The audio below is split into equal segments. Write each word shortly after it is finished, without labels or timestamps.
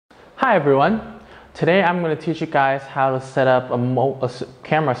Hi everyone! Today I'm going to teach you guys how to set up a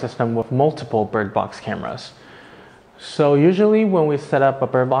camera system with multiple bird box cameras. So usually when we set up a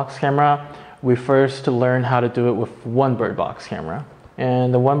bird box camera, we first learn how to do it with one bird box camera.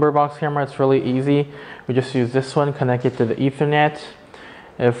 And the one bird box camera, it's really easy. We just use this one, connect it to the Ethernet.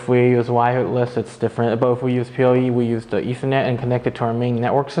 If we use wireless, it's different. But if we use PoE, we use the Ethernet and connect it to our main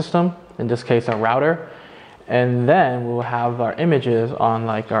network system, in this case our router. And then we'll have our images on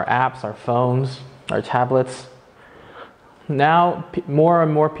like our apps, our phones, our tablets. Now more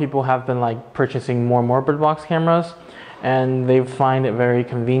and more people have been like purchasing more and more bird box cameras, and they find it very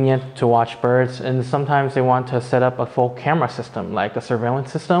convenient to watch birds, and sometimes they want to set up a full camera system like a surveillance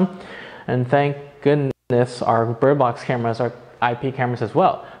system. And thank goodness our bird box cameras are IP cameras as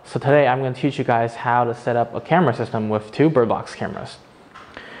well. So today I'm going to teach you guys how to set up a camera system with two bird box cameras.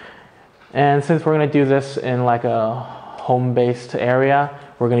 And since we're going to do this in like a home-based area,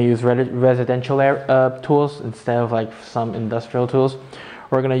 we're going to use residential tools instead of like some industrial tools.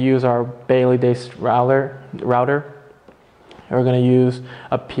 We're going to use our Bailey-based router. We're going to use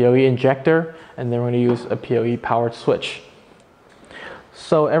a PoE injector, and then we're going to use a PoE powered switch.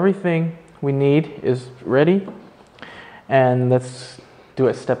 So everything we need is ready, and let's do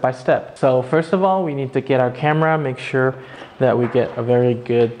it step by step. So first of all, we need to get our camera, make sure that we get a very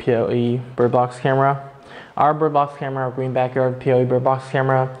good PoE bird box camera. Our bird box camera, our green backyard PoE bird box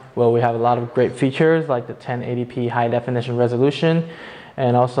camera, well, we have a lot of great features like the 1080p high definition resolution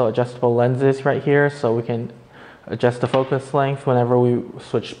and also adjustable lenses right here, so we can adjust the focus length whenever we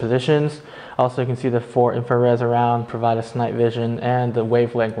switch positions. Also, you can see the 4 infrareds around, provide us night vision, and the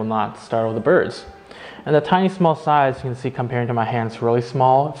wavelength will not startle the birds. And the tiny small size, you can see comparing to my hands, really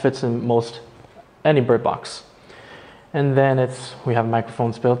small. It fits in most any bird box. And then we have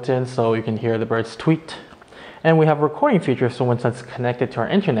microphones built in so you can hear the birds tweet. And we have recording features, so once it's connected to our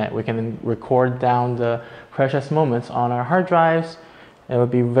internet, we can record down the precious moments on our hard drives. It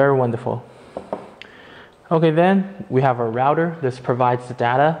would be very wonderful. Okay, then we have our router. This provides the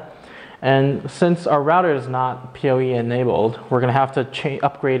data. And since our router is not PoE enabled, we're going to have to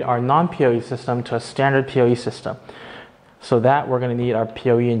upgrade our non-PoE system to a standard PoE system. So that we're going to need our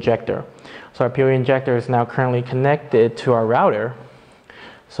PoE injector. So our PoE injector is now currently connected to our router.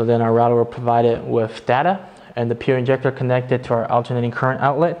 So then our router will provide it with data, and the PoE injector connected to our alternating current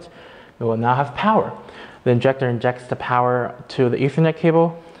outlet. It will now have power. The injector injects the power to the Ethernet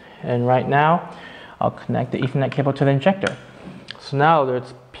cable, and right now I'll connect the Ethernet cable to the injector. So now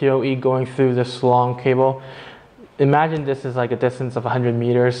there's PoE going through this long cable. Imagine this is like a distance of 100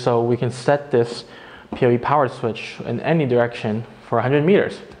 meters, so we can set this PoE power switch in any direction for 100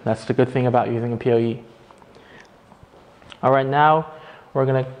 meters. That's the good thing about using a PoE. All right, now we're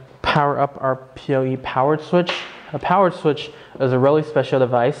going to power up our PoE powered switch. A powered switch is a really special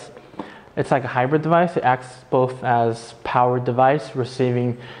device. It's like a hybrid device. It acts both as powered device,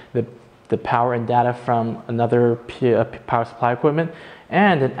 receiving the power and data from another power supply equipment,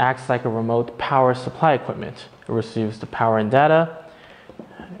 and it acts like a remote power supply equipment. It receives the power and data,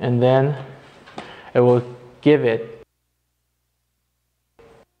 and then it will give it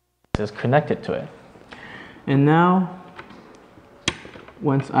is connected to it. And now,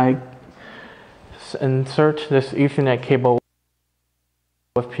 once I insert this Ethernet cable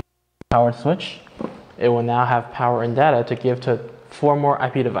with powered switch, it will now have power and data to give to 4 more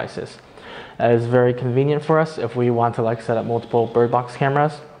IP devices. That is very convenient for us if we want to like set up multiple bird box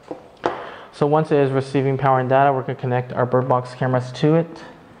cameras. So once it is receiving power and data, we're going to connect our bird box cameras to it.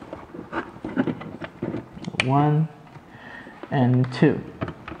 1 and 2.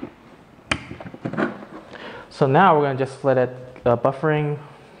 So now we're going to just let it buffering,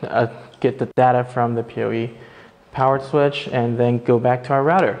 get the data from the PoE powered switch, and then go back to our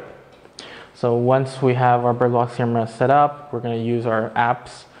router. So once we have our bird box camera set up, we're going to use our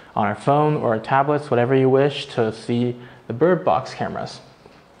apps on our phone or our tablets, whatever you wish, to see the bird box cameras.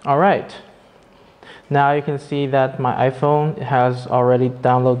 All right. Now you can see that my iPhone has already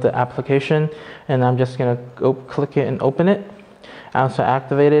downloaded the application, and I'm just going to go click it and open it. I also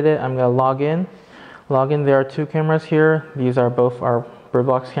activated it. I'm going to log in. There are 2 cameras here. These are both our bird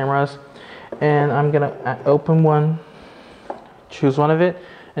box cameras. And I'm going to open one, choose one of it,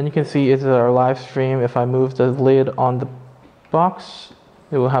 and you can see it's our live stream. If I move the lid on the box,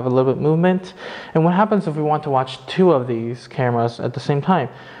 it will have a little bit movement. And what happens if we want to watch 2 of these cameras at the same time?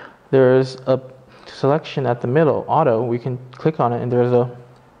 There's a selection at the middle, auto. We can click on it, and there's a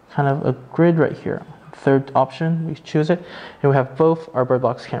kind of a grid right here. 3rd option, we choose it, and we have both our bird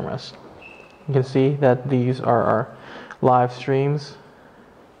box cameras. You can see that these are our live streams.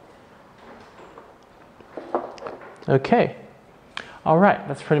 Okay. All right,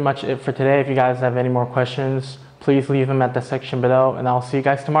 that's pretty much it for today. If you guys have any more questions, please leave them at the section below, and I'll see you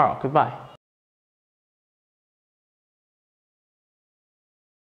guys tomorrow. Goodbye.